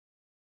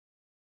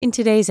In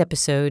today's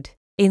episode,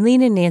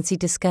 Aileen and Nancy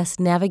discuss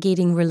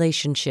navigating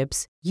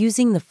relationships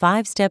using the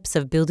 5 steps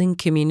of building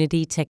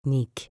community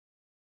technique.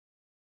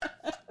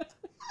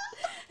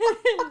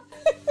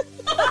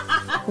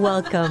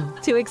 Welcome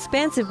to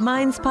Expansive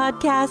Minds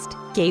Podcast,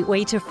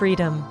 Gateway to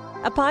Freedom,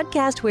 a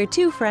podcast where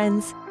two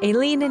friends,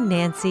 Aileen and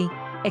Nancy,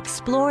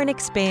 explore and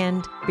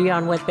expand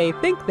beyond what they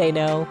think they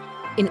know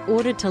in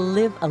order to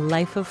live a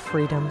life of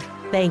freedom.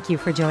 Thank you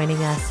for joining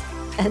us,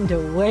 and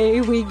away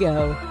we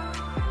go.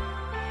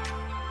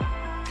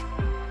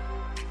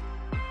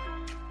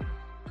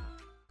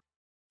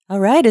 All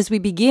right, as we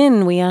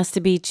begin, we ask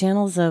to be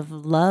channels of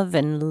love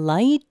and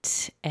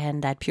light,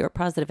 and that pure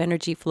positive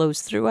energy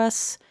flows through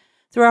us,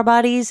 through our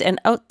bodies, and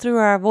out through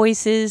our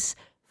voices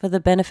for the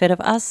benefit of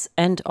us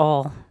and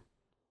all.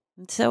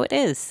 And so it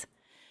is.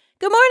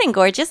 Good morning,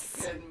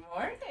 gorgeous. Good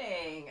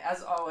morning.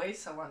 As always,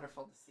 so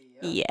wonderful to see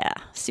you. Yeah,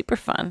 super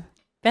fun.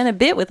 Been a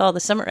bit with all the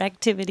summer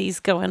activities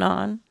going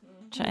on,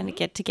 trying to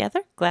get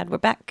together. Glad we're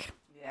back.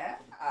 Yeah.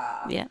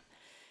 Yeah.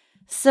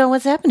 So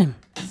what's happening?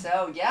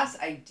 So, yes,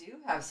 I do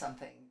have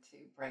something to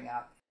bring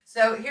up.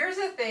 So here's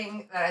a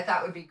thing that I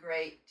thought would be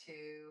great to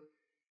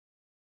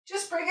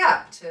just bring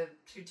up, to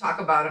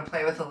talk about and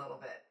play with a little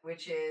bit,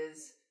 which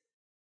is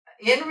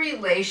in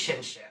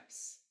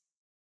relationships,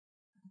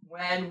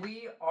 when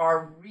we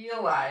are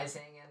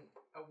realizing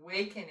and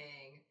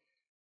awakening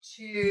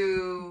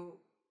to,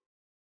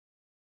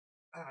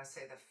 I don't want to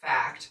say the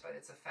fact, but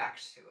it's a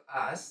fact to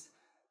us,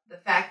 the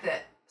fact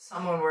that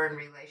someone we're in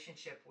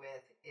relationship with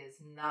is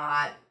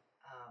not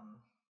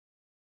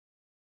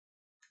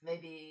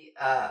maybe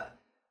I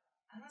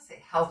don't want to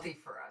say healthy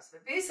for us,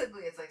 but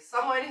basically it's like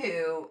someone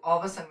who all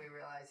of a sudden we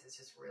realize is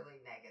just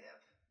really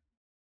negative.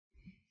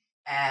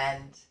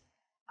 And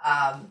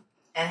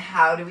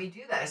how do we do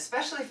that?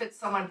 Especially if it's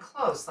someone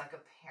close, like a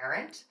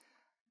parent,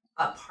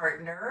 a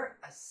partner,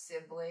 a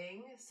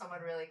sibling, someone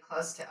really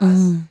close to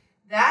us.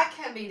 That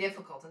can be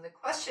difficult. And the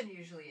question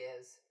usually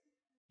is,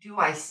 do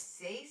I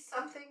say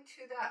something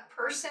to that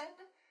person?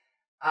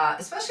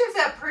 Especially if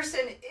that person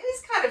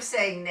is kind of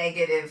saying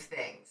negative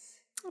things.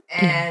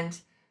 And,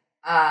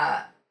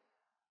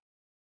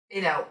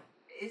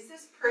 is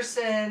this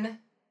person,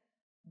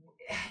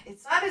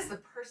 it's not, is the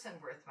person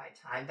worth my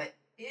time, but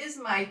is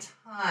my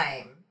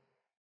time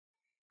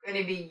going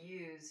to be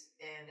used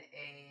in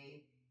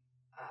a,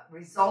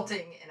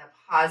 resulting in a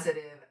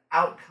positive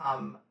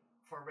outcome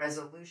for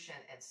resolution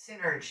and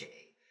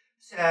synergy?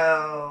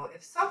 So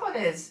if someone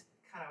is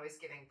kind of always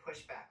giving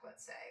pushback,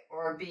 let's say,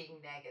 or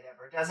being negative,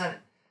 or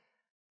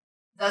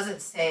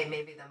doesn't say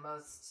maybe the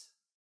most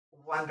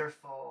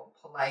wonderful,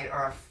 polite,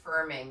 or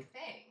affirming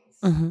things,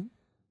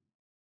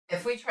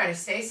 if we try to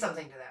say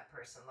something to that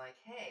person like,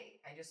 hey,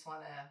 I just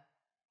want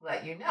to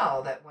let you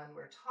know that when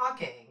we're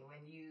talking,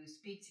 when you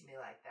speak to me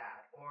like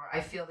that, or I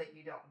feel that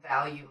you don't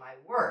value my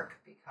work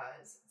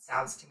because it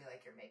sounds to me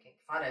like you're making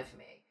fun of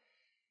me,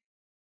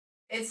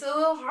 it's a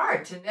little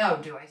hard to know,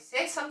 do I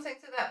say something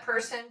to that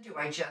person? Do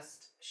I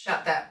just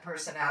shut that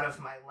person out of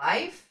my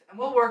life? And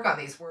we'll work on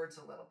these words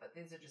a little bit.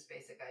 These are just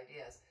basic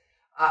ideas.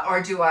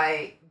 Or do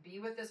I be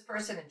with this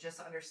person and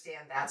just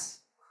understand that's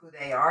who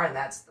they are and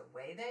that's the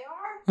way they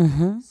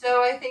are?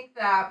 So I think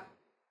that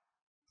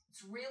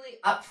it's really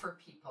up for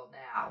people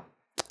now.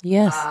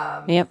 Yes.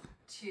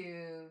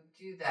 To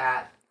do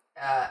that.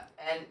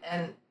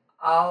 And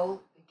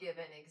I'll give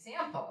an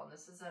example.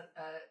 This is an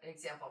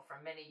example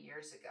from many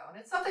years ago. And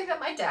it's something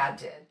that my dad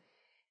did.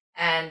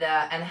 And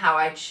how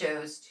I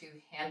chose to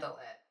handle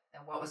it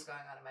and what was going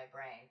on in my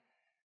brain.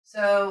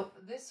 So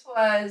this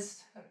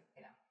was,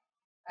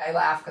 I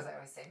laugh because I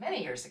always say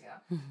many years ago,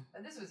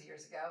 but this was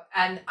years ago.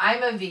 And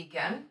I'm a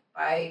vegan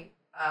by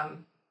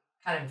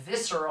kind of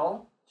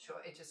visceral,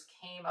 it just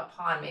came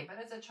upon me.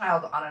 But as a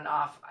child, on and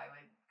off, I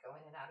would go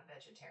in and out of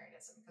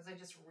vegetarianism because I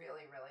just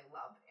really, really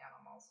love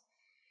animals.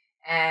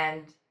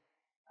 And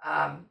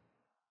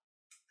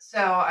so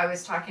I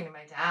was talking to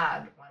my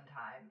dad one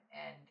time,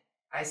 and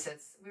I said,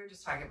 we were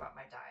just talking about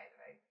my diet,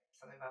 right?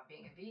 Something about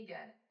being a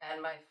vegan.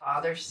 And my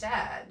father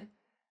said,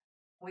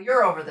 well,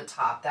 you're over the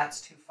top.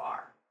 That's too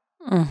far.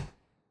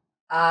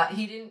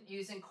 He didn't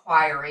use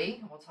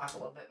inquiry. We'll talk a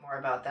little bit more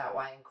about that,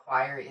 why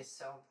inquiry is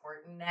so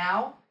important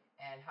now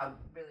and how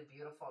really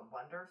beautiful and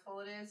wonderful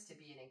it is to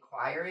be an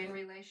inquiry in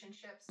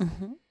relationships.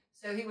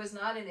 So he was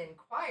not an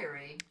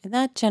inquiry.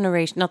 That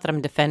generation, not that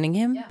I'm defending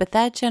him, but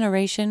that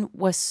generation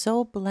was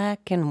so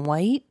black and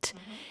white,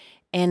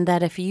 and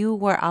that if you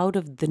were out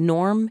of the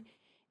norm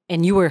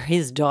and you were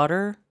his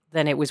daughter,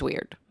 then it was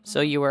weird.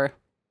 So you were,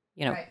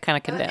 kind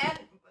of condemned. And,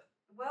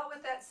 well,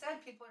 with that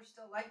said, people are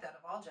still like that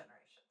of all generations.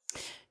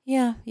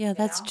 Yeah,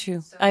 that's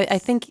true. So I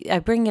think I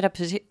bring it up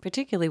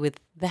particularly with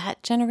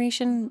that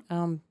generation.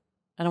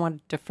 I don't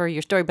want to defer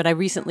your story, but I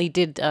recently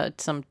did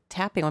some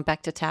tapping, went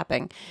back to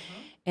tapping,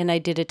 and I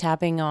did a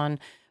tapping on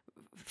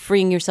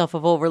freeing yourself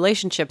of old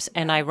relationships.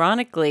 And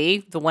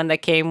ironically, the one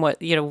that came,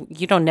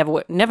 you don't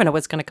never know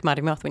what's going to come out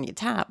of your mouth when you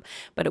tap.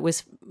 But it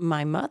was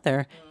my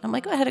mother. I'm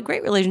like, I had a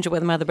great relationship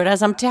with my mother. But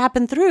as I'm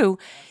tapping through,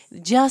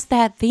 just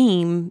that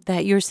theme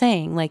that you're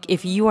saying, like,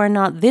 if you are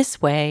not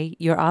this way,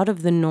 you're out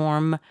of the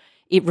norm.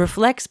 It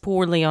reflects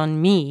poorly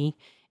on me.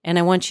 And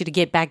I want you to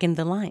get back in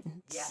the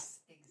line. Yes,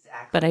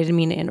 exactly. But I didn't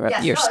mean to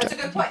interrupt your story. That's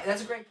a good point.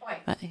 That's a great point.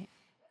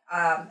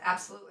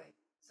 Absolutely.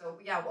 So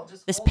we'll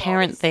just this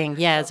parent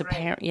thing, as a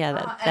parent,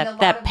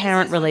 that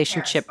parent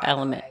relationship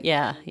element,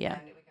 yeah. And we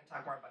can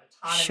talk more about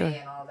autonomy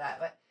and all that.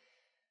 But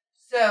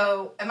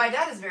and my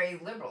dad is very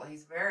liberal.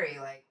 He's very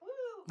like,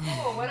 woo,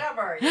 cool,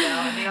 whatever.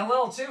 I mean, a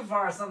little too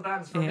far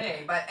sometimes for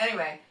me. But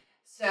anyway,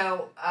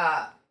 so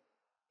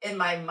in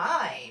my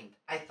mind,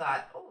 I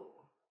thought,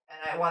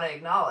 and I want to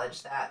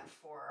acknowledge that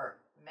for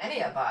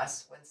many of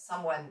us, when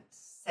someone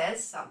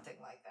says something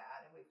like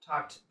that, and we've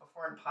talked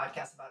before in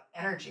podcasts about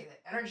energy,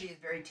 that energy is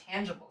very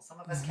tangible. Some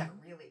of us can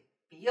really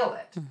feel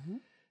it.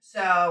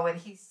 So when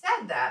he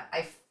said that,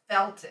 I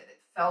felt it.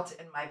 It felt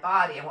in my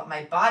body. And what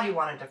my body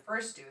wanted to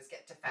first do is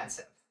get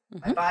defensive.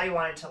 My body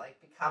wanted to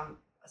become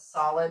a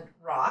solid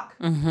rock.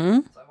 So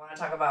I want to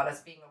talk about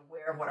us being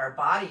aware of what our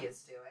body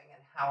is doing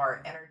and how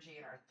our energy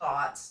and our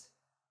thoughts,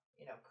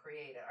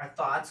 create it. Our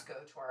thoughts go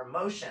to our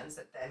emotions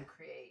that then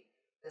create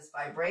this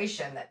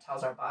vibration that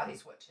tells our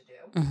bodies what to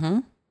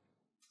do.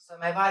 So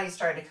my body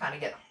started to kind of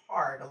get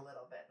hard a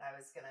little bit. And I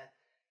was going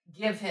to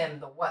give him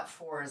the what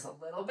fors a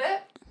little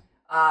bit.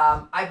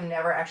 I've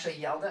never actually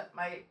yelled at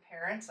my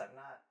parents.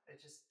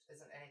 It just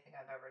isn't anything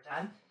I've ever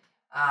done.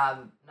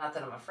 Not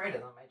that I'm afraid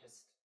of them.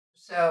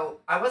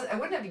 I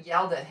wouldn't have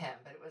yelled at him,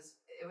 but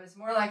it was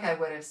more like I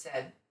would have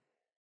said,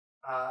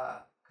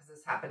 because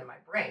this happened in my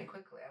brain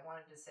quickly. I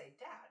wanted to say,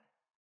 Dad,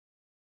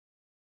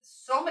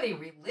 so many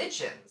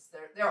religions,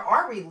 there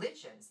are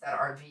religions that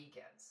are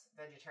vegans,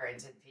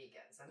 vegetarians and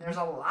vegans, and there's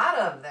a lot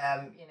of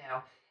them,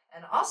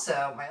 and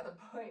also my other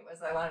point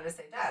was I wanted to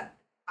say, Dad,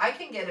 I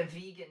can get a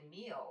vegan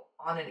meal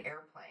on an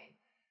airplane.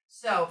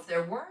 So if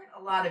there weren't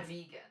a lot of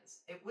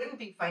vegans, it wouldn't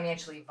be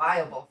financially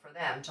viable for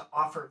them to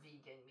offer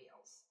vegan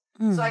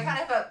meals. So I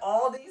kind of had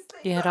all these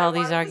things. You had all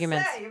these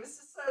arguments. It was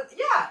just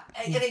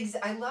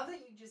I love that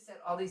you just said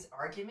all these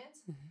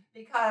arguments,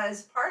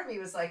 because part of me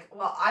was like,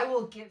 well, I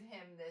will give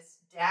him this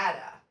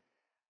data.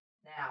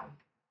 Now,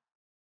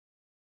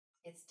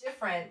 it's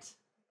different.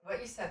 What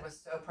you said was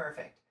so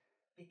perfect,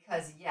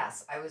 because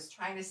yes, I was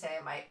trying to say,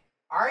 am I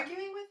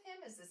arguing with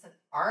him? Is this an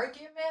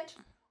argument,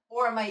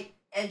 or am I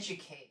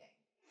educating?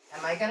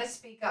 Am I going to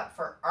speak up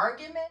for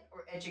argument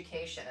or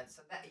education? And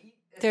so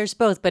there's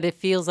both, but it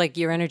feels like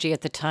your energy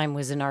at the time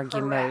was in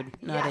arguing mode,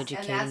 not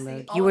educating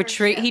mode. You were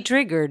he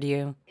triggered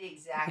you.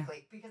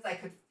 Exactly, because I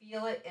could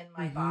feel it in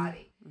my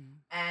body.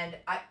 And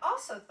I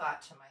also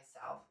thought to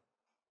myself,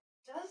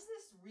 does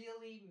this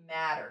really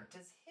matter?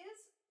 Does his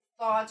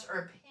thoughts or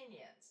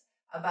opinions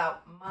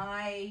about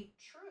my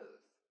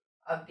truth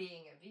of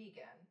being a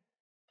vegan,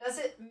 does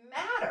it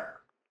matter?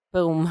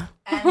 Boom.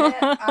 And then,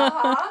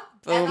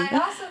 Boom. And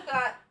I also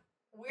thought,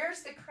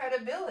 where's the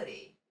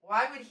credibility?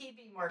 Why would he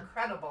be more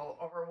credible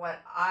over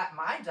what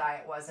my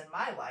diet was in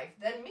my life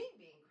than me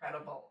being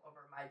credible over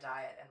my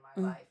diet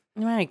and my life?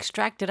 I'm going to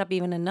extract it up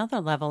even another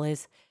level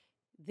is,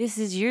 this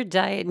is your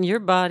diet and your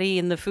body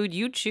and the food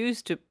you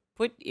choose to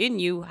put in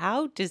you.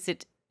 How does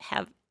it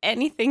have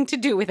anything to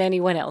do with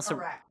anyone else?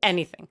 Correct. Or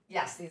anything?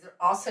 Yes, these are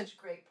all such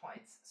great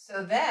points.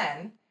 So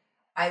then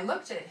I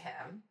looked at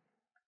him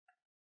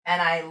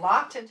and I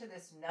locked into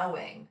this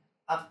knowing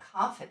of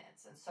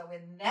confidence. And so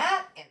in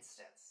that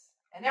instance,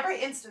 and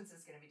every instance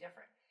is going to be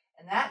different.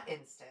 In that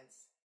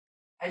instance,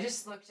 I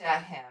just looked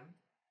at him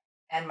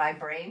and my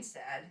brain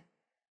said,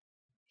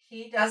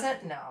 he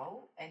doesn't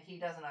know and he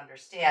doesn't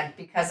understand,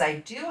 because I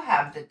do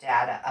have the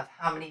data of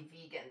how many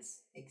vegans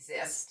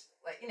exist.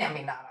 I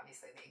mean, not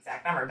obviously the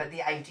exact number, but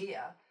the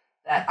idea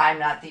that I'm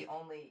not the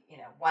only,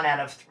 1 out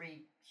of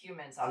 3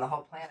 humans on the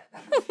whole planet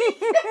that are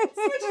vegans,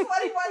 which is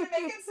what he wanted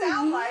to make it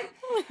sound like.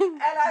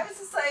 And I was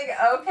just like,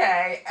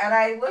 okay. And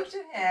I looked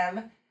at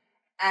him,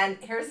 and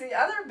here's the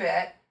other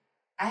bit.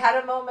 I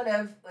had a moment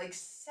of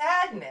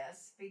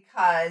sadness,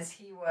 because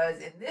he was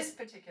in this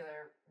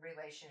particular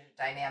relationship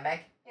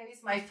dynamic.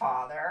 He's my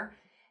father.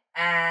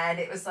 And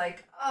it was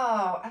like,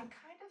 oh, I'm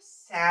kind of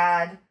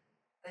sad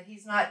that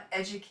he's not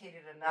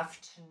educated enough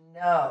to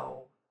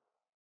know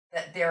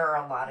that there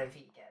are a lot of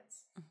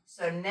vegans.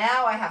 So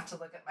now I have to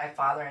look at my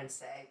father and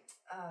say,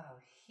 oh,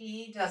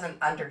 he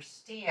doesn't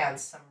understand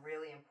some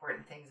really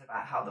important things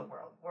about how the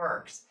world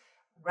works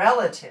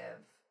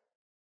relative,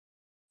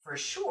 for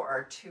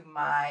sure, to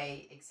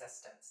my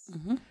existence.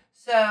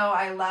 So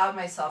I allowed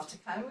myself to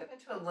kind of move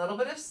into a little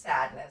bit of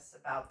sadness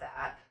about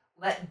that,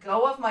 let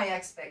go of my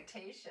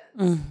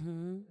expectations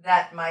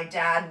that my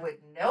dad would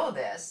know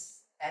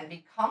this and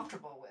be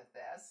comfortable with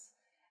this.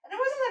 And it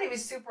wasn't that he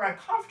was super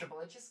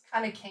uncomfortable. It just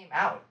kind of came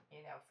out,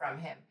 from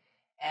him.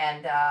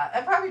 And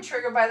probably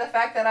triggered by the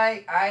fact that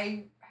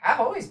I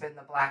have always been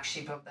the black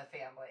sheep of the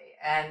family.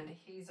 And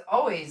he's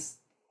always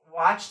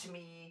watched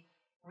me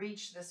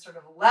reach this sort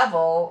of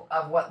level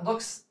of what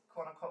looks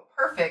quote unquote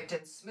perfect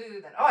and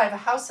smooth, and I have a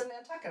house in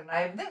Nantucket, and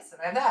I have this,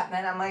 and I have that, and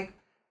then I'm like,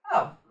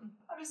 oh,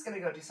 I'm just going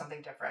to go do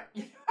something different.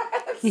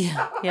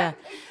 Yeah, yeah.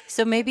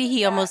 So maybe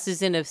he almost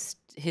is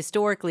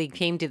historically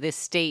came to this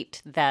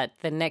state that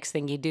the next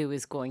thing you do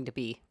is going to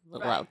be a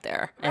little out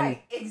there.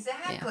 Right,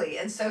 exactly.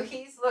 Yeah. And so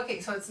he's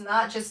looking, so it's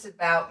not just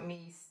about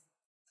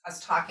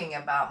us talking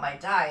about my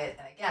diet.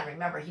 And again,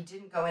 remember, he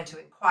didn't go into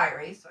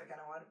inquiry, so I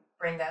kind of want to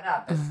bring that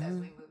up as we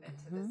move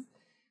into this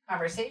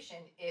conversation.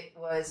 It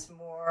was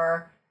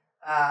more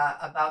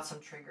about some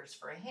triggers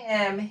for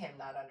him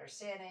not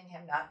understanding,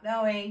 him not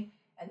knowing,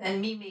 and then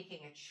me making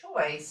a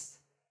choice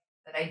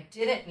that I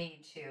didn't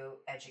need to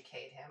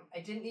educate him. I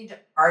didn't need to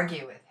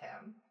argue with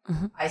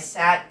him. I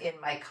sat in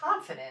my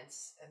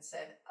confidence and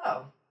said,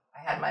 oh, I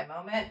had my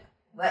moment,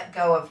 let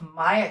go of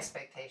my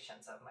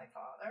expectations of my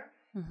father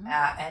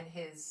and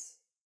his,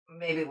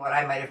 maybe what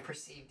I might have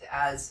perceived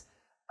as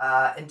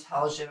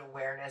intelligent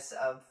awareness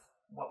of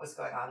what was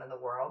going on in the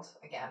world,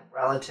 again,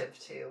 relative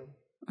to,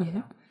 you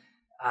know,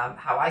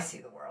 how I see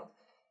the world.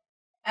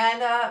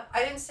 And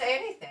I didn't say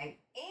anything.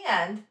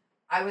 And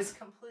I was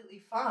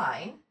completely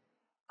fine.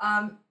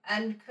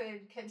 And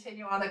could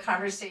continue on the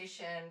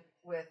conversation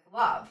with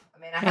love. I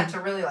mean, I had to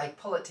really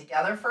pull it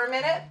together for a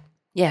minute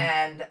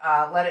and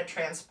let it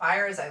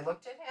transpire as I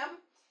looked at him.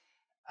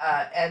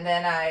 And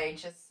then I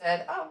just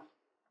said, oh,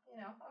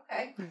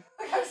 okay.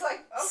 I was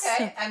like,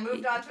 okay, and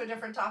moved on to a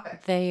different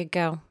topic. There you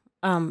go.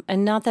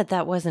 And not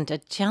that wasn't a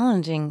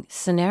challenging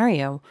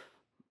scenario,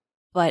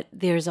 but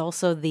there's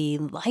also the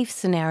life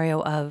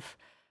scenario of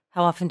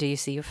how often do you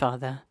see your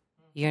father?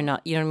 You know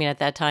what I mean? At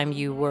that time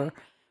you were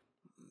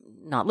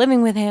not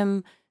living with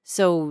him.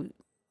 So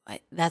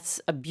that's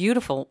a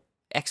beautiful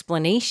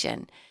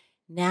explanation.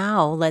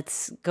 Now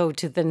let's go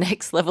to the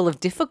next level of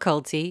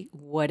difficulty.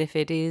 What if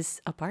it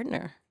is a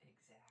partner?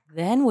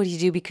 Exactly. Then what do you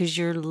do? Because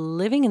you're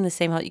living in the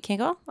same house. You can't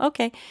go, oh,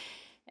 okay.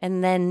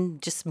 And then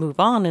just move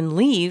on and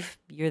leave.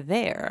 You're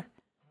there.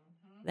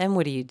 Then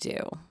what do you do?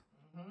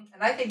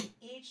 And I think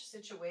each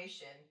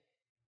situation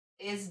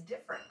is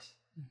different.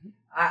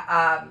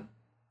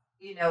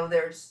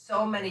 There's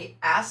so many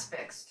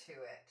aspects to it.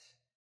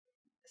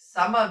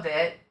 Some of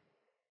it,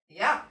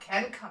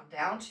 can come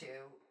down to,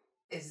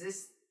 is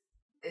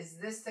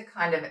this the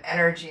kind of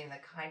energy and the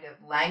kind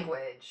of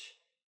language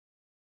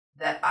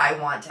that I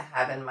want to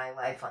have in my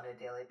life on a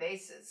daily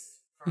basis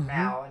from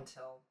now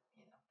until,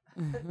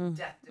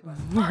 death do us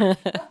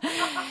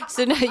part.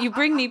 So now you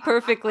bring me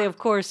perfectly, of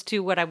course, to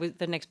what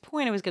the next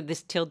point I was going to,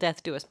 this till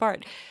death do us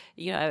part.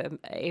 I'm an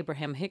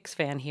Abraham Hicks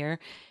fan here.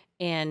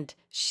 And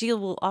she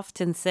will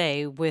often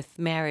say with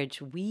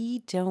marriage, we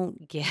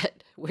don't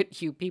get what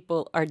you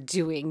people are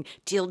doing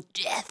till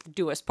death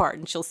do us part.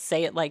 And she'll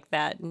say it like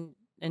that.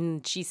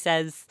 And she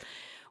says,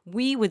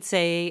 we would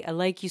say, I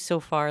like you so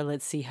far.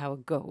 Let's see how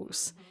it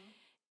goes.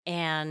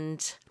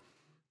 And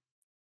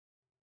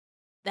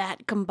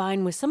that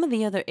combined with some of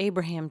the other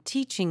Abraham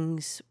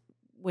teachings,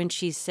 when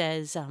she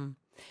says,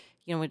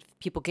 when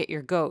people get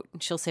your goat,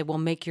 and she'll say, well,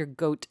 make your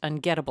goat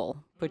ungettable.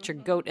 Put your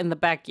goat in the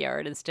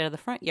backyard instead of the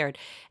front yard.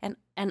 And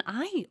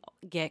I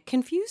get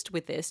confused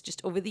with this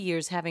just over the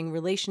years, having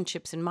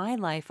relationships in my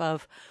life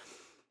of,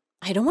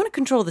 I don't want to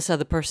control this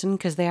other person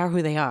because they are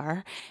who they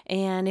are.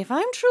 And if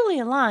I'm truly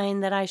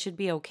aligned, that I should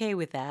be okay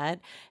with that.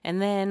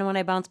 And then when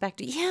I bounce back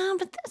to,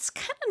 but that's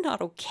kind of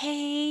not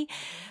okay.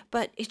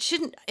 But it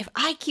shouldn't, if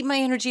I keep my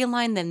energy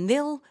aligned, then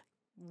they'll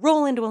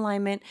roll into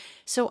alignment.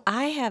 So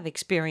I have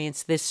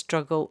experienced this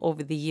struggle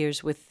over the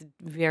years with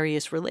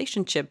various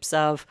relationships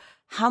of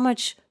how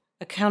much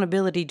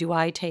accountability do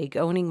I take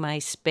owning my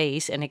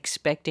space and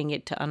expecting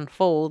it to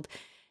unfold,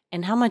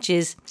 and how much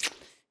is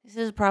this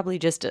is probably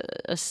just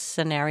a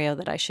scenario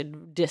that I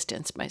should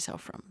distance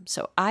myself from.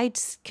 So I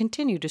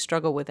continue to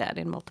struggle with that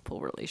in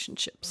multiple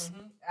relationships.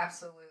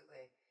 Absolutely.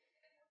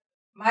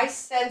 My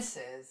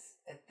senses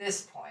at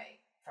this point,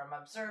 from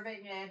observing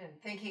it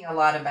and thinking a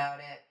lot about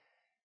it,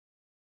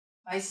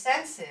 my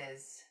sense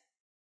is,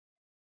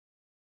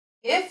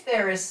 if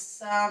there is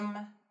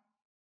some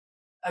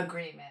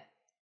agreement,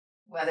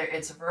 whether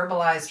it's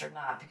verbalized or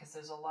not, because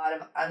there's a lot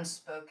of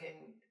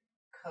unspoken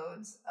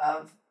codes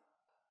of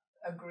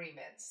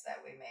agreements that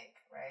we make,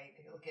 right?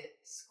 You look at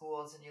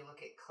schools and you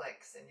look at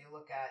cliques and you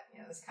look at,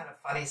 this kind of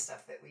funny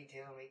stuff that we do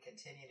and we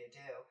continue to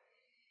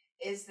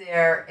do. Is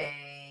there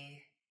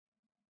a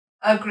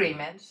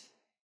agreement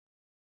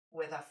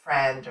with a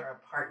friend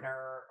or a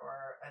partner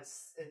or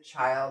a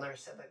child or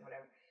sibling,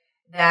 whatever,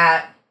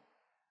 that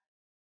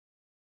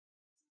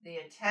the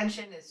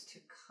intention is to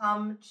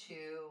come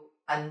to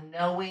a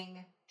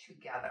knowing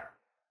together?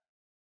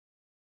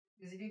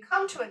 Because if you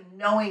come to a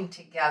knowing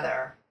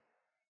together,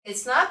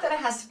 it's not that it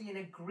has to be an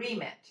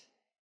agreement.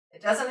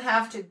 It doesn't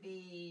have to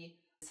be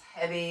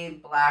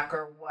heavy black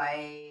or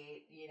white,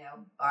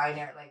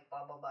 binary, like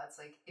blah, blah, blah. It's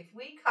like if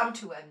we come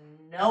to a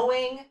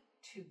knowing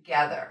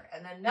together,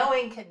 and the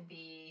knowing can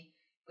be,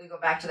 we go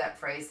back to that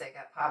phrase that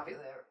got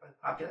popular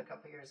a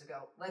couple of years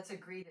ago, let's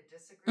agree to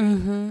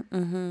disagree.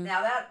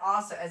 Now that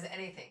also, as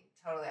anything,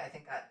 totally I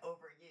think got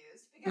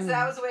overused because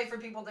that was a way for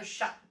people to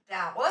shut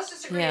down. Well, let's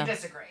just agree to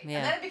disagree. Yeah.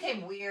 And then it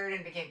became weird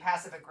and became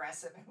passive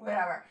aggressive and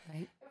whatever.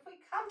 Right. If we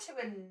come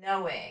to a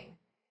knowing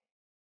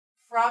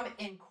from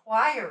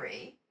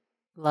inquiry,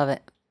 Love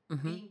it.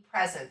 being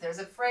present, there's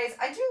a phrase,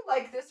 I do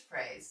like this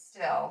phrase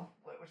still,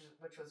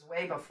 which was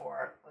way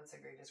before let's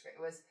agree to disagree.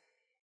 It was,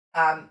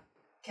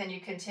 can you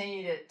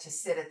continue to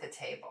sit at the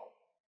table?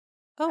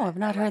 Oh, I've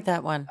not heard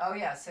that one. Oh,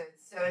 yeah. So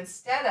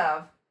instead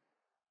of,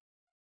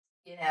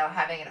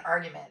 having an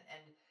argument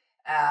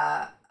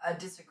and a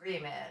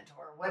disagreement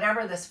or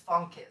whatever this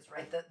funk is,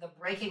 right? The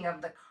breaking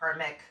of the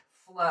karmic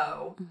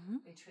flow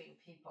between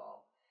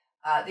people.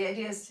 The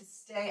idea is to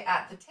stay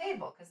at the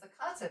table, because the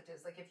concept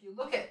is, like, if you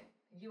look at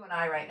you and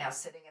I right now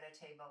sitting at a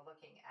table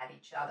looking at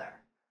each other,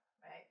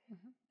 right?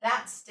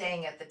 That's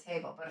staying at the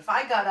table. But if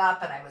I got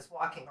up and I was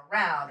walking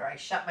around, or I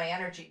shut my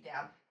energy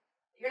down,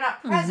 you're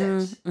not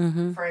present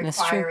for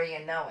inquiry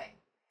and knowing.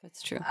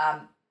 That's true.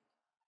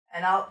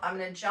 And I'm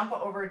going to jump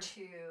over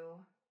to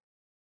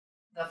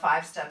the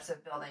 5 steps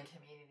of building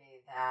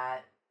community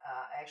that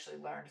I actually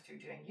learned through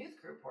doing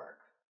youth group work.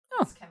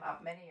 This came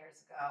out many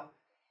years ago.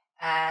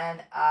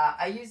 And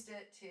I used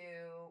it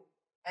to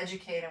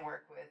educate and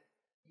work with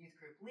youth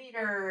group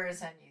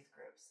leaders and youth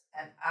groups.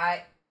 And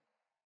I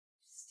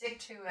stick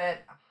to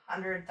it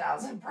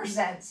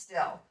 100,000%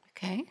 still.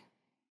 Okay.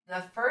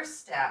 The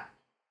first step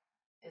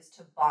is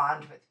to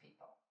bond with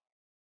people.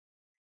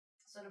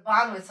 So to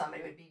bond with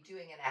somebody would be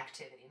doing an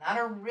activity, not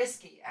a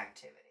risky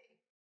activity.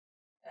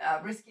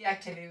 Risky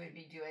activity would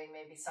be doing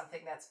maybe something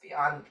that's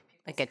beyond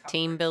people's Like a comfort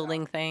team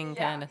building zone. thing,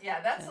 Yeah, kind of.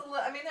 yeah, that's a little.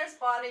 I mean, there's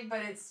bonding,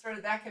 but it's sort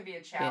of, that could be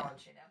a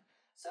challenge,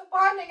 So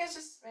bonding is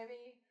just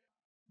maybe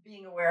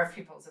being aware of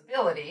people's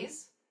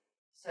abilities.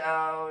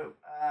 So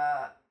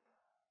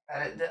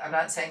I'm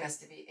not saying this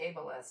to be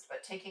ableist,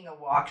 but taking a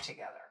walk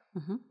together,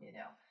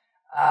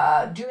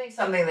 doing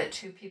something that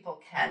 2 people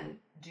can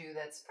do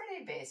that's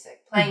pretty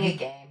basic, playing a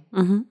game,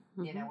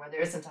 where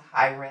there isn't a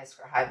high risk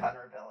or high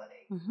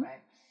vulnerability,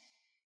 right?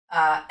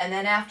 And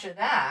then after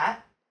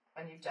that,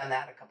 when you've done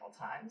that a couple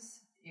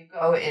times, you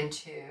go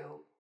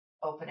into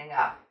opening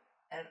up.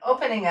 And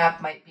opening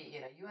up might be,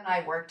 you and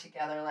I work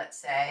together, let's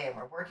say, and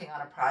we're working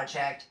on a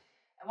project.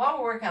 And while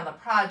we're working on the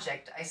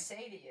project, I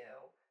say to you,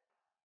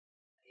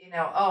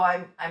 oh,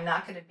 I'm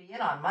not going to be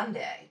in on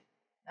Monday.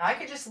 Now, I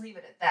could just leave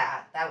it at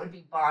that. That would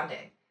be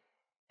bonding.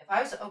 If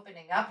I was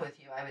opening up with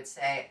you, I would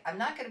say, I'm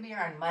not going to be here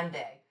on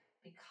Monday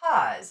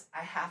because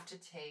I have to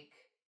take,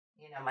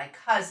 my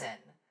cousin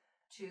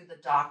to the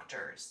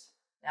doctor's.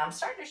 Now, I'm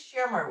starting to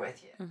share more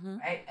with you,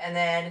 right? And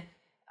then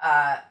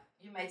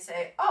you might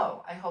say,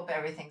 oh, I hope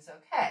everything's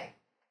okay.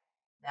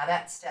 Now,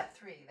 that's step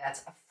 3.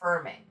 That's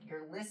affirming.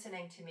 You're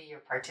listening to me. You're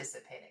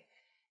participating.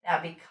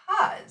 Now,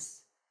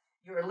 because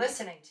you're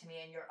listening to me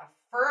and you're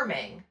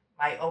affirming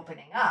my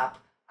opening up,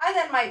 I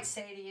then might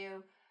say to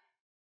you,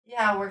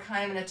 yeah, we're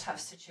kind of in a tough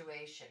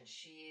situation.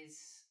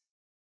 She's,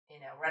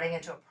 running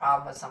into a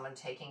problem with someone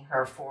taking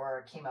her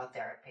for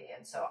chemotherapy.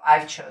 And so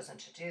I've chosen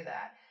to do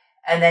that.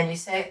 And then you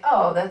say,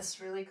 oh,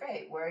 that's really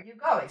great. Where are you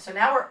going? So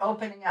now we're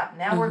opening up.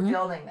 Now we're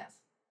building this.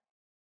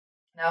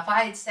 Now, if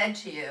I had said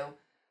to you,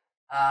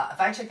 if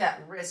I took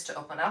that risk to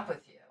open up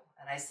with you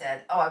and I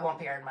said, oh, I won't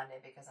be here on Monday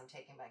because I'm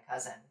taking my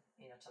cousin,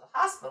 to the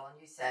hospital.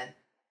 And you said,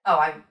 oh,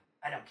 I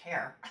don't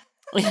care.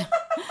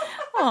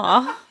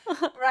 Aww.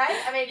 Right?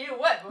 I mean, you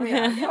would. You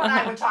and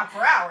I would talk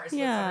for hours.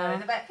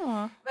 Yeah.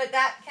 But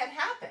that can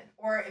happen.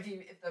 Or if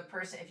you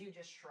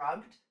just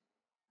shrugged,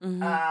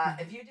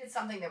 if you did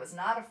something that was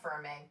not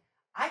affirming,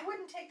 I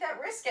wouldn't take that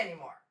risk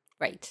anymore.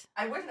 Right.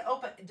 I wouldn't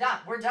done.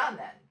 We're done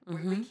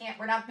then. We can't,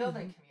 we're not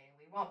building community.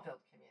 We won't build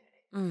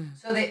community.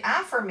 So the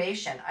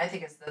affirmation, I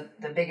think, is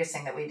the biggest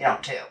thing that we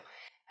don't do.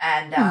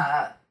 And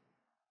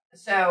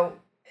so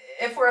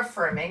if we're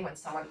affirming when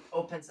someone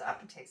opens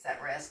up and takes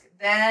that risk,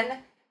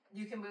 then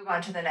you can move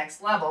on to the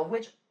next level,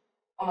 which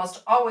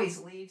almost always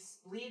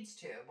leads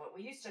to what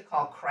we used to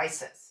call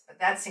crisis, but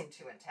that seemed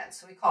too intense.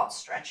 So we call it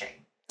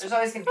stretching. There's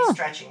always going to be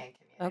stretching in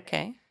community.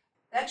 Okay.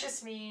 That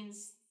just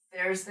means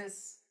there's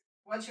this,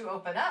 once you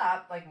open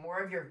up, like more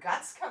of your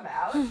guts come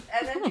out, and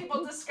then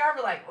people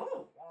discover like,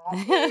 oh,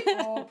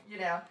 well,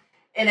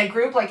 in a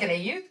group, like in a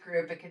youth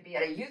group, it could be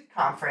at a youth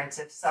conference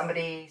if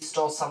somebody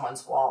stole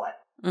someone's wallet,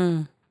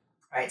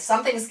 right?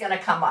 Something's going to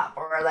come up,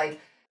 or like,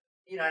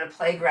 in a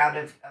playground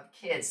of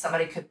kids,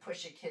 somebody could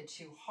push a kid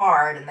too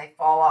hard and they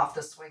fall off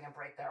the swing and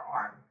break their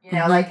arm.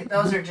 Like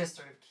those are just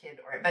sort of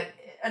but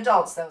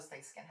adults, those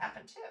things can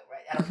happen too,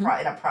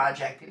 right? In a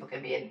project, people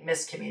can be in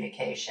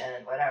miscommunication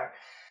and whatever.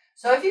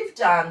 So if you've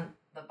done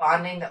the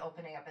bonding, the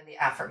opening up, and the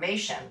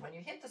affirmation, when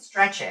you hit the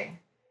stretching,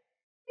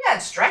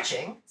 it's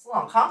stretching. It's a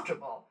little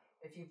uncomfortable.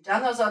 If you've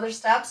done those other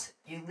steps,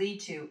 you lead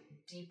to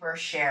deeper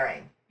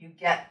sharing. You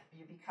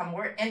become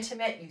more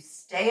intimate. You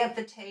stay at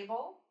the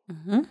table.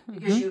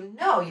 Because you've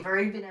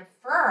already been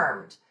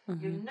affirmed.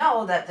 You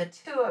know that the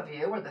 2 of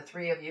you, or the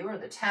 3 of you, or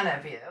the 10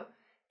 of you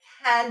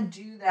can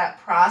do that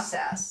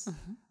process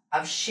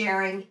of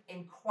sharing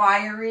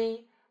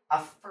inquiry,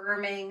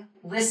 affirming,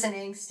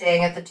 listening,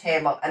 staying at the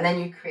table, and then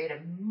you create a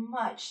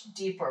much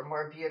deeper,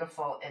 more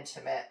beautiful,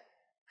 intimate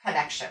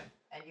connection,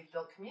 and you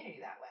build community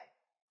that way.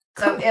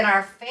 So in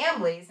our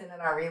families and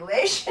in our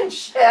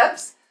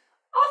relationships,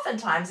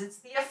 oftentimes it's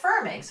the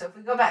affirming. So if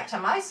we go back to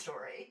my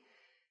story,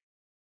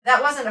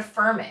 that wasn't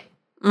affirming,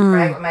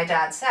 right? What my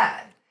dad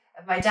said.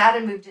 If my dad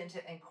had moved into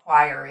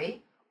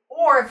inquiry,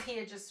 or if he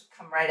had just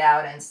come right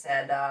out and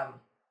said, well,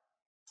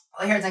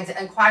 here's things,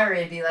 inquiry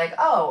would be like,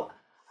 oh,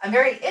 I'm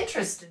very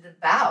interested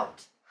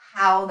about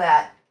how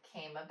that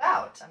came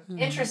about. I'm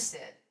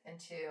interested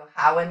into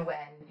how and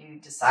when you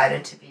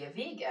decided to be a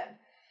vegan.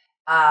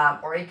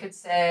 Or he could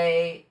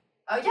say,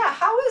 oh yeah,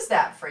 how is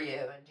that for you?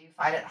 And do you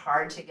find it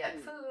hard to get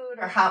food?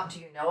 Or how do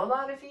you know a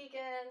lot of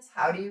vegans?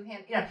 How do you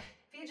handle, if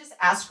you just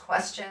ask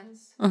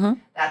questions,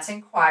 that's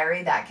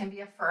inquiry. That can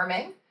be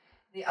affirming.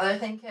 The other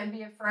thing can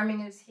be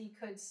affirming is he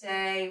could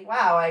say,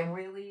 wow, I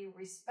really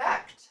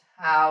respect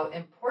how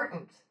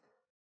important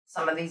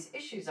some of these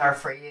issues are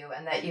for you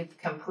and that you've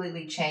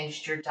completely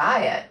changed your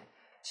diet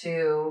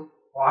to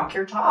walk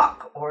your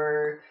talk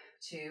or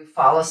to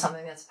follow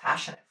something that's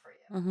passionate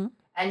for you.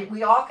 And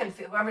we all can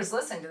feel, whoever's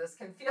listening to this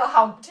can feel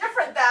how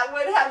different that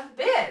would have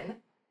been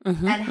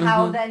and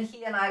how then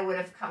he and I would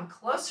have come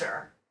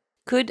closer.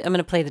 I'm going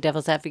to play the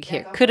devil's advocate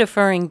here. Could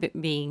affirming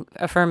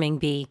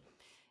be,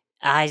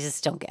 I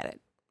just don't get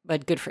it,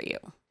 but good for you.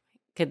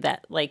 Could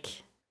that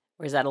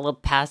or is that a little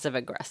passive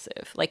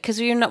aggressive? Because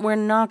we're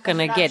not going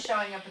to get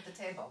showing up at the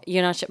table.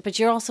 You're not, but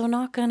you're also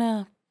not going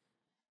to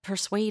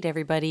persuade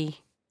everybody.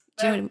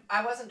 I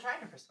wasn't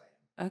trying to persuade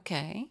him.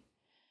 Okay.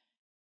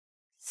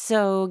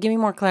 So give me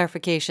more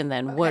clarification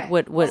then. Okay.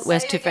 What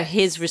as to for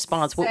his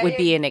response, what would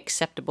be an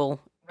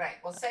acceptable? Right.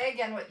 Well, say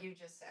again what you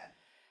just said.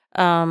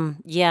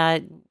 Yeah,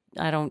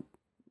 I don't.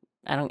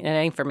 It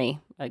ain't for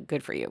me.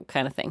 Good for you,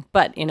 kind of thing.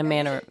 But in a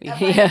manner,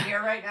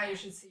 Here right now, you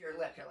should see your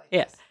lip. You're like,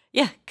 this.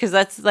 Yeah, because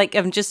that's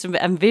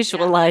I'm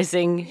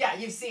visualizing. Yeah,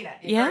 you've seen it.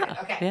 You've heard it.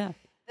 Okay. Yeah.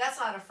 That's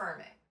not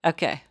affirming.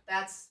 Okay.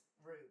 That's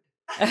rude.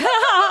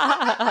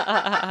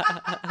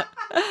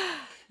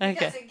 Okay.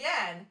 Because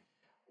again,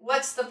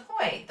 what's the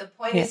point? The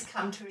point is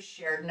come to a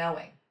shared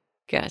knowing.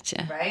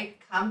 Gotcha. Right?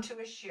 Come to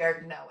a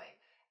shared knowing.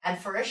 And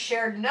for a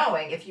shared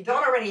knowing, if you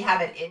don't already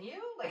have it in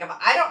you, if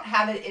I don't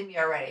have it in me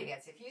already,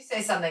 Nancy, if you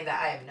say something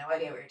that I have no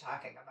idea what you're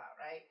talking about,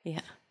 right? Yeah.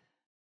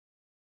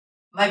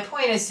 My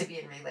point is to be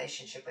in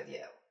relationship with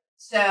you.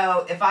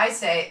 So if I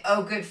say,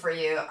 oh, good for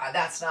you,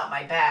 that's not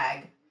my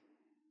bag,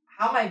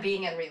 how am I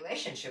being in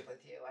relationship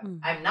with you?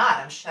 I'm not.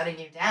 I'm shutting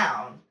you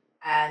down.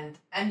 And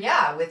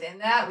yeah, within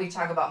that, we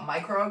talk about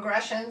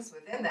microaggressions.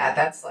 Within that,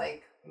 that's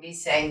like me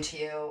saying to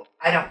you,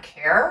 I don't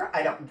care.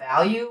 I don't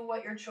value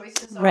what your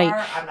choices are. Right.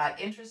 I'm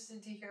not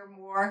interested to hear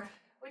more.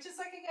 Which is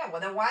again, well,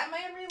 then why am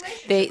I in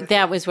relationship with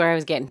that you? was where I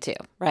was getting to.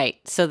 Right.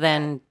 So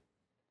then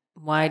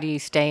why do you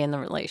stay in the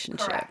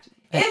relationship? Correct.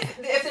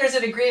 If there's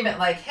an agreement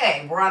like,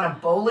 hey, we're on a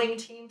bowling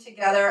team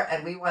together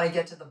and we want to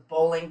get to the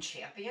bowling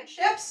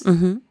championships,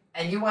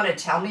 and you want to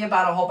tell me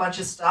about a whole bunch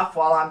of stuff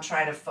while I'm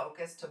trying to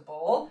focus to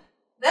bowl,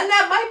 then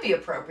that might be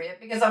appropriate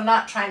because I'm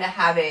not trying to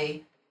have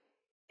a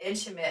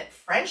intimate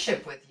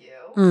friendship with you.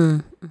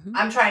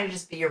 I'm trying to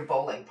just be your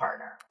bowling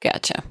partner.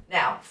 Gotcha.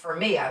 Now, for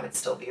me, I would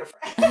still be your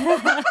friend.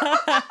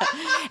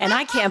 And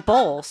I can't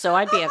bowl, so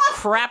I'd be a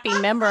crappy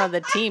member of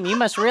the team. You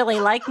must really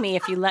like me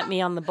if you let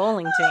me on the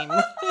bowling team.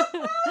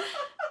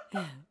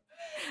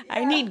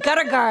 I need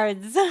gutter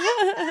guards.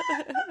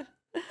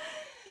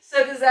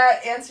 So does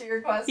that answer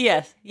your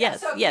question?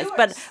 Yes.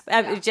 But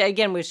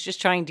again, was just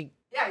trying to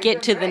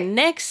get to the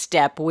next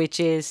step, which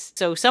is,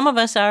 so some of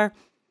us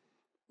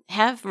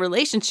have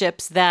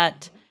relationships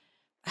that,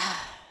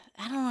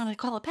 I don't want to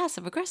call it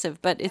passive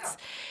aggressive, but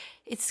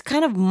it's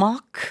kind of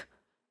mock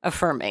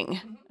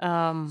affirming.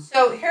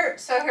 So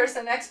here's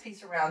the next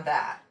piece around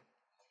that.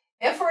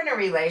 If we're in a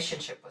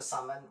relationship with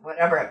someone,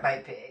 whatever it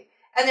might be,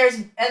 and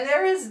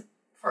there is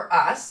for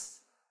us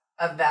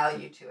a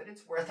value to it.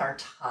 It's worth our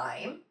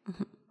time,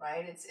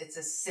 right? It's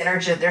a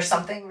synergy. There's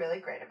something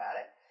really great about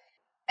it,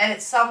 and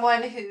it's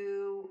someone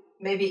who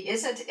maybe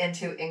isn't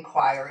into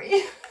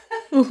inquiry.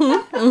 We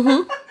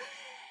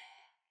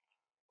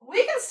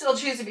can still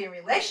choose to be in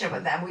relation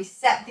with them. We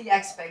set the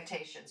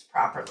expectations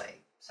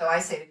properly. So I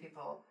say to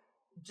people,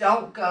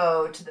 don't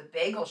go to the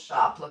bagel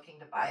shop looking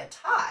to buy a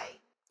tie.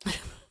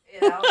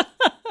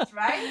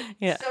 Right?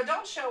 Yeah. So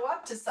don't show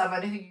up to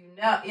someone who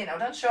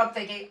don't show up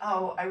thinking,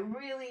 oh, I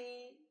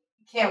really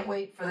can't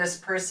wait for this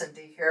person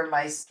to hear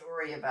my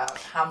story about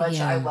how much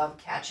I love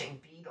catching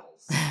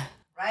beetles.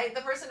 Right?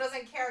 The person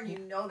doesn't care, and you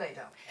know they don't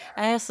care.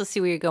 I also see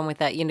where you're going with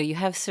that. You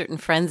have certain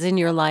friends in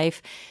your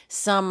life.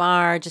 Some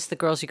are just the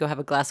girls you go have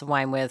a glass of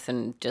wine with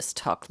and just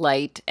talk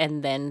light.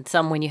 And then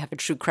some, when you have a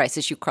true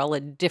crisis, you call a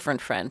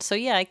different friend. So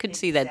yeah, I could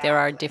see that there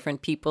are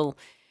different people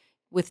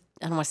with,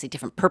 I don't want to say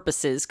different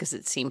purposes because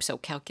it seems so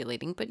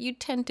calculating, but you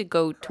tend to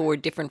go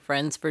toward different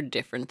friends for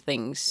different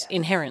things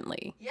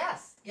inherently.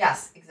 Yes,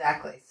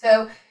 exactly.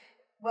 So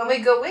when we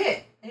go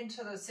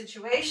into those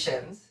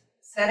situations,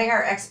 setting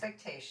our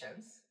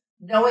expectations,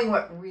 knowing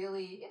what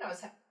really,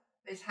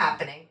 is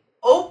happening,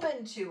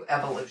 open to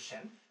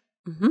evolution.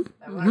 Mm-hmm.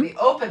 I want to be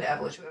open to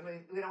evolution.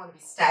 We don't want to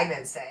be stagnant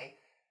and say,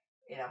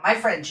 my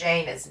friend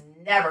Jane is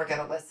never going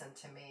to listen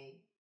to me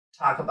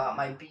talk about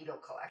my beetle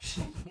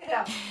collection.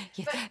 Yeah.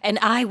 And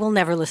I will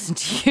never listen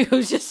to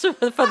you, just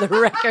for the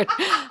record.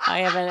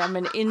 I'm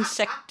an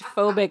insect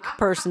phobic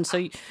person,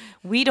 so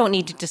we don't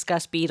need to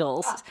discuss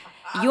beetles.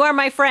 You are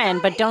my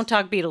friend, but don't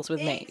talk beetles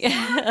with me.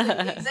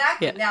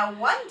 Exactly. Yeah. Now,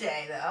 one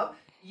day, though,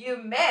 you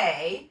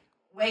may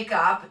wake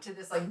up to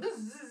this like, and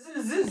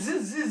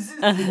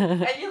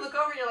you look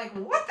over and you're like,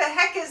 what the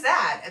heck is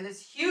that? And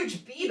this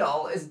huge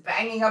beetle is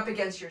banging up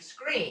against your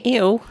screen.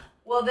 Ew.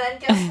 Well, then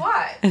guess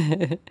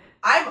what?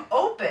 I'm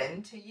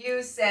open to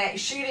you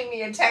shooting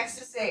me a text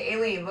to say,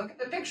 Aileen, look at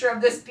the picture of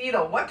this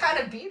beetle. What kind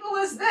of beetle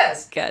is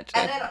this? Gotcha.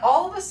 And then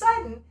all of a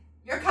sudden,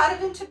 you're kind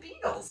of into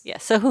beetles. Yeah,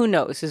 so who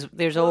knows?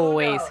 There's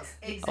always,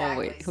 Exactly.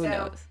 always, who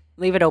knows?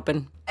 Leave it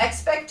open.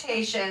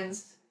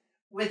 Expectations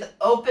with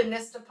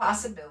openness to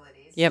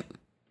possibilities. Yep.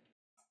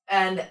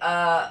 And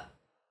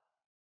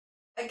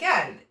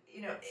again,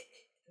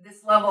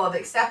 this level of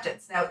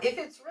acceptance. Now, if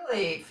it's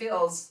really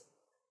feels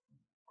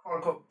quote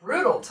unquote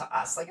brutal to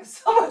us, like if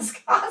someone's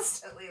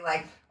constantly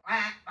like,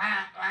 wah,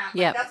 wah, wah,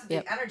 yep. That's what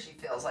the energy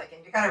feels like,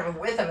 and you're kind of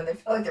with them, and they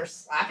feel like they're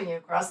slapping you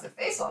across the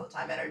face all the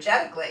time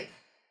energetically.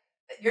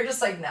 You're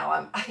just like,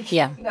 no,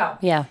 no.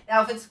 Yeah.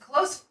 Now, if it's a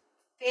close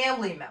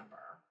family member,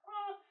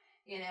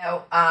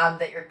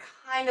 that you're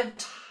kind of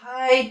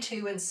tied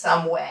to in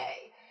some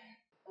way,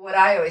 what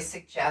I always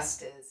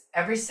suggest is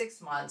every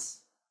 6 months,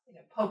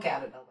 poke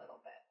at it a little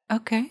bit.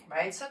 Okay.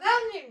 Right? So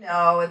then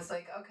it's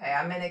like, okay,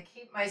 I'm going to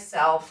keep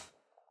myself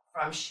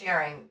from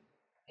sharing,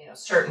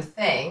 certain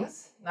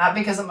things, not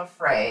because I'm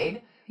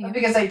afraid, but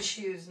because I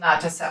choose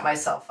not to set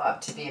myself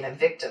up to be in a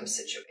victim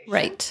situation.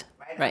 Right.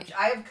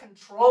 I have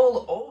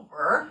control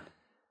over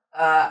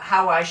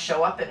how I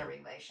show up in a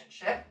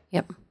relationship.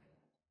 Yep.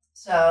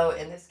 So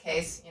in this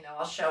case,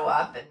 I'll show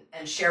up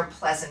and share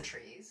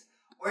pleasantries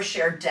or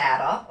share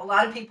data. A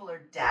lot of people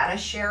are data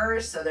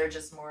sharers, so they're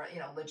just more,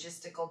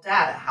 logistical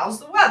data. How's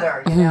the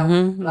weather?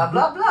 Blah,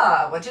 blah,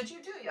 blah. What did you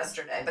do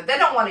yesterday? But they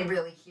don't want to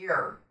really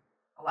hear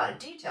a lot of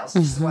details.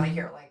 They just want to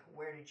hear, like,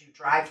 where did you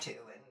drive to?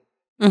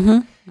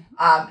 And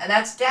and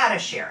that's data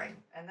sharing.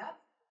 And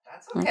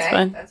that's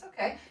okay. That's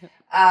okay.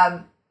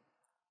 And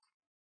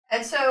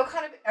so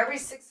kind of every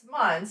 6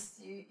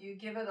 months, you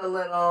give it a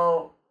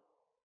little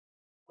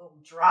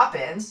drop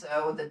in.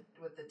 So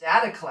with the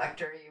data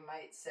collector, you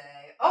might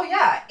say, oh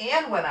yeah,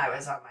 and when I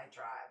was on my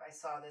drive, I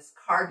saw this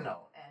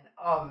cardinal, and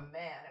oh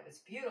man, it was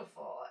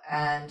beautiful.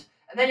 And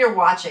then you're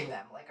watching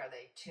them, like, are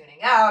they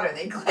tuning out? Are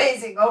they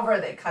glazing over? Are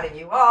they cutting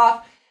you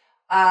off?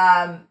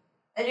 And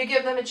you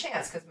give them a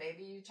chance, because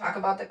maybe you talk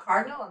about the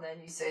cardinal and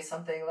then you say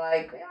something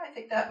like, yeah, I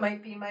think that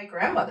might be my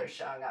grandmother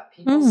showing up.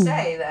 People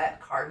say that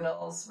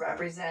cardinals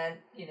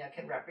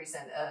can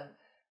represent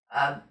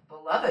a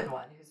beloved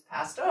one who's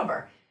passed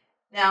over.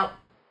 Now,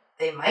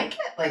 they might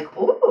get like,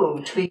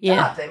 ooh, tweaked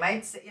up. They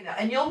might say,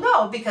 and you'll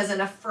know because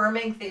an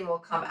affirming thing will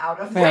come out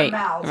of their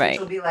mouth, which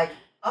will be like,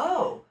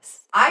 oh,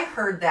 I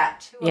heard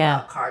that too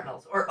about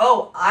cardinals, or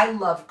oh, I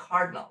love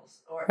cardinals,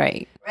 or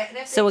right. And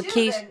if so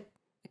they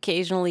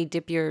occasionally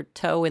dip your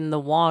toe in the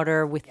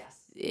water with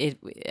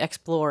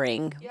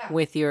exploring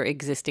with your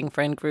existing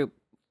friend group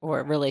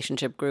or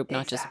relationship group,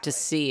 not just to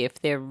see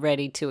if they're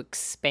ready to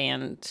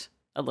expand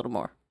a little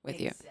more with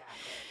you.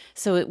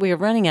 So we're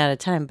running out of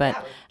time,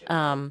 but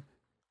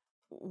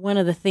one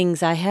of the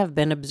things I have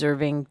been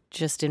observing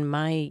just in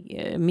my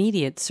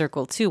immediate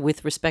circle too,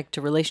 with respect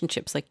to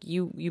relationships, like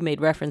you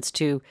made reference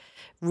to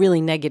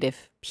really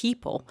negative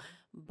people,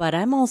 but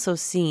I'm also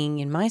seeing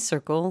in my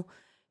circle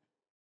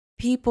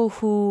people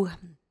who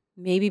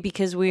maybe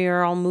because we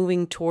are all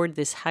moving toward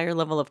this higher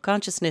level of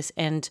consciousness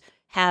and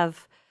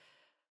have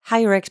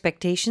higher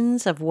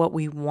expectations of what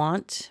we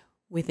want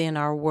within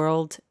our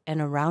world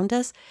and around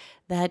us,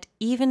 that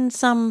even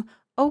some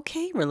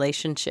okay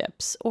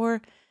relationships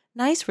or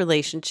nice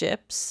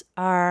relationships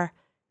are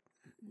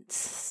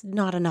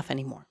not enough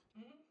anymore.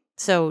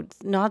 So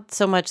not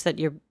so much that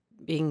you're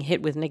being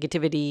hit with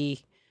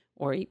negativity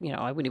or,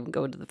 I wouldn't even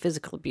go into the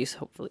physical abuse,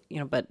 hopefully,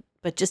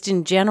 but just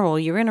in general,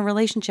 you're in a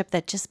relationship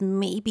that just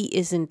maybe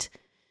isn't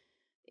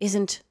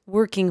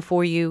working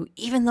for you,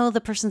 even though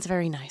the person's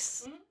very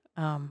nice.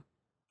 I'm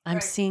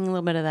seeing a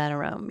little bit of that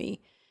around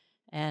me.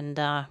 And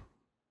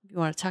you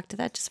want to talk to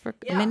that just for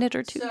a minute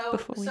or two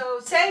before we... So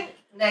saying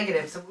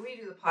negative. So when we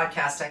do the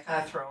podcast, I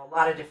kind of throw a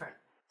lot of different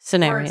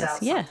scenarios words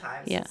out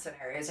sometimes in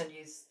scenarios and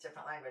use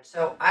different language.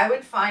 So I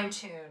would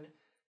fine-tune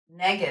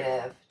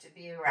negative to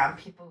be around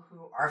people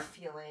who are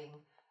feeling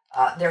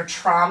their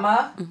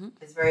trauma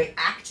is very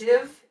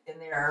active in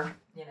their,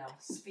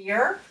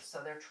 sphere.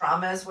 So their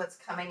trauma is what's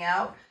coming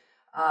out.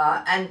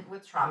 And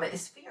with trauma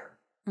is fear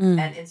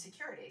and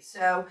insecurity.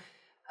 So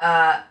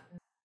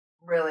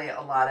really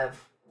a lot of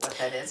what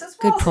that is. As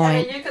well. Good point.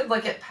 I mean, you could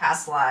look at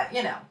past life,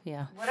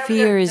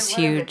 Fear is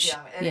huge.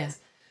 It is.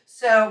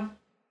 So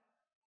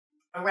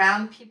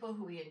around people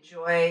who we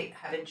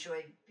have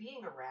enjoyed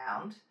being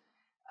around,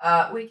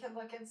 we can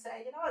look and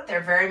say, you know what,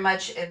 they're very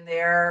much in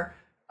their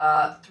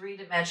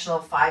three-dimensional,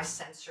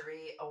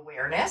 five-sensory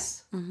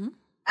awareness. Mm-hmm.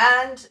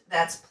 And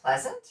that's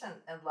pleasant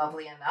and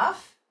lovely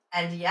enough.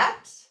 And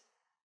yet,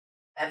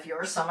 if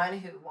you're someone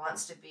who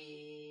wants to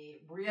be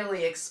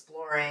really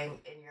exploring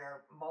in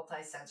your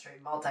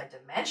multisensory,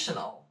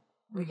 multidimensional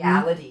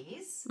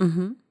realities,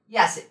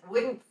 yes, it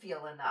wouldn't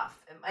feel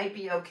enough. It might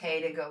be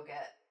okay to go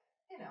get,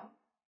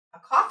 a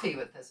coffee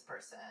with this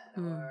person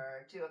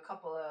or do a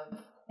couple of,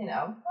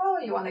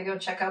 you want to go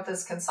check out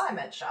this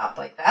consignment shop.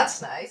 Like, that's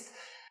nice.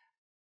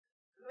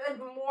 But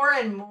more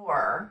and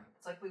more,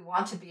 it's like we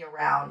want to be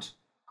around,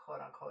 quote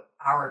unquote,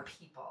 our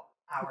people,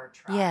 our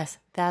tribe. Yes,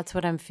 that's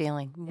what I'm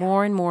feeling.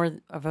 More and more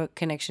of a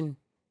connection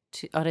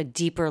on a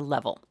deeper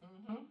level.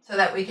 So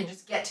that we can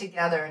just get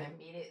together and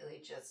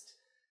immediately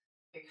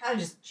you're kind of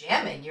just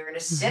jamming. You're in a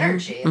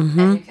synergy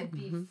and you can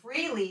be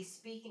freely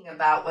speaking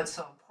about what's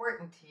so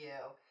important to you.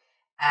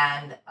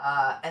 And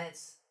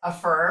it's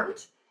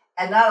affirmed.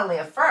 And not only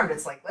affirmed,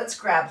 it's like, let's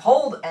grab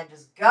hold and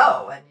just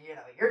go. And,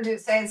 you're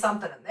saying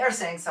something and they're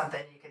saying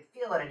something. You can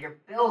feel it and you're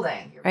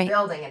building. You're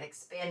building and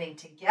expanding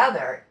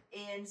together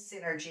in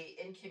synergy,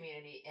 in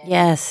community, in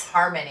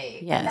harmony.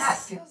 Yes. And that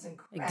feels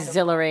incredible.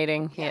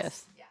 Exhilarating.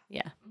 Yes.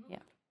 Yeah.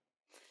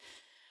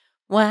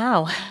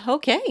 Wow.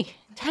 Okay.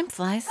 Time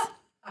flies.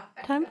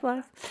 Time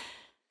flies.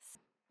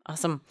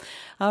 Awesome.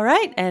 All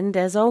right. And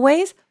as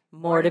always,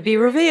 more to be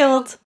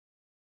revealed.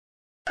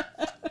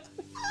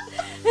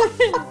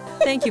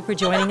 Thank you for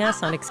joining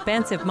us on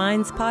Expansive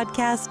Minds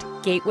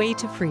podcast, Gateway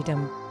to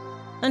Freedom.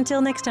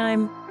 Until next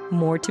time,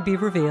 more to be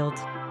revealed.